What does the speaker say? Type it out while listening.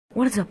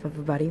What is up,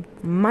 everybody?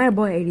 My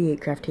boy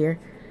 88Craft here,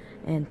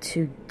 and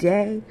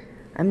today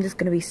I'm just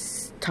gonna be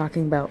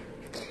talking about,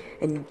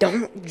 and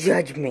don't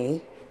judge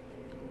me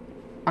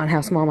on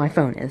how small my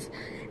phone is.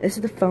 This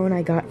is the phone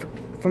I got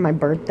for my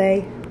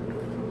birthday,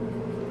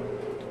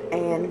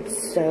 and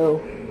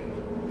so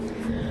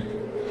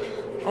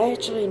I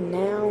actually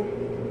now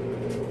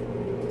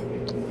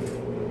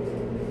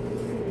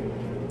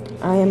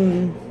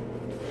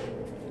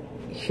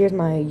here's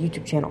my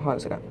YouTube channel. Hold on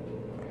a second.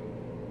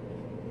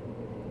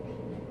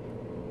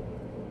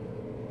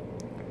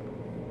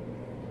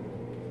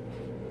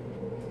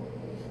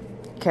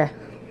 Okay,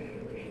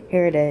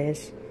 here it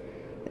is.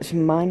 This is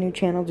my new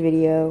channel's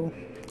video.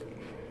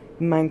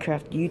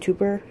 Minecraft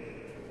YouTuber.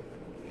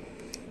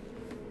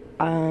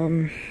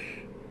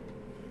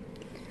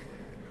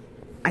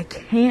 I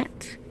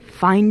can't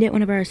find it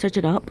whenever I search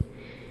it up.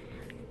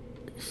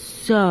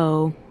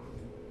 So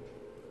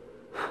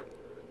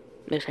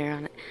there's hair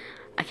on it.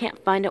 I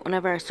can't find it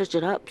whenever I search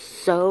it up,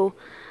 so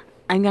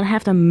I'm gonna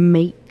have to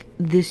make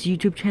this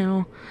YouTube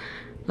channel.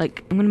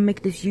 Like, I'm gonna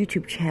make this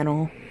YouTube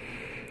channel.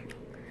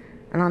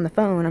 And on the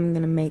phone, I'm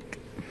gonna make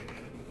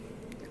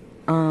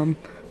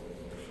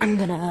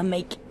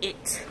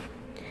it.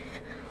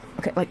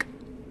 Okay, like,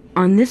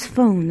 on this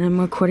phone that I'm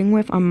recording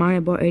with on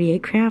my boy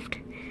 88Craft,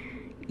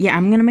 yeah,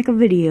 I'm gonna make a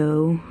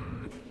video,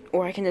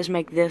 or I can just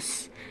make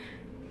this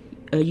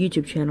a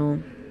YouTube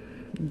channel,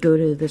 go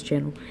to this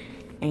channel,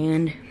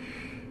 and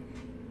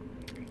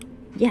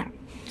yeah,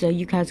 so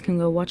you guys can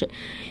go watch it.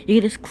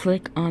 You can just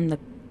click on the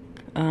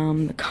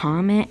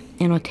comment,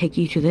 and it'll take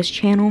you to this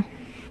channel.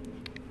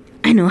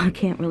 I know I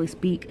can't really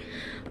speak.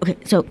 Okay,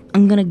 so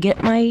I'm gonna get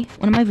one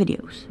of my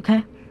videos,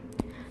 okay?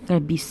 I'm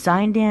gonna be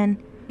signed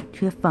in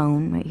to the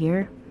phone right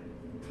here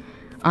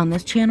on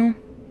this channel,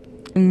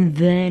 and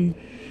then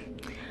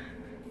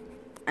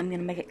I'm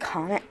gonna make a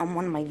comment on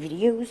one of my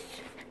videos,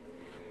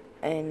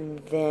 and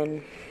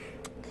then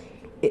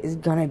it is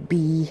gonna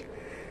be,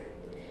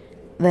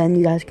 then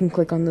you guys can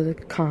click on the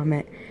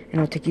comment, and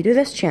it'll take you to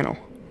this channel.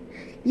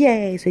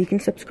 Yay! So you can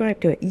subscribe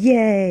to it.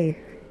 Yay!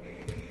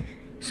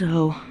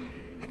 So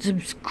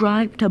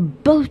subscribe to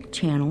both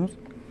channels,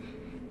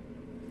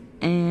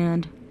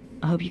 and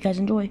I hope you guys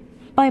enjoy.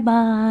 Bye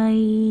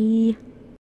bye.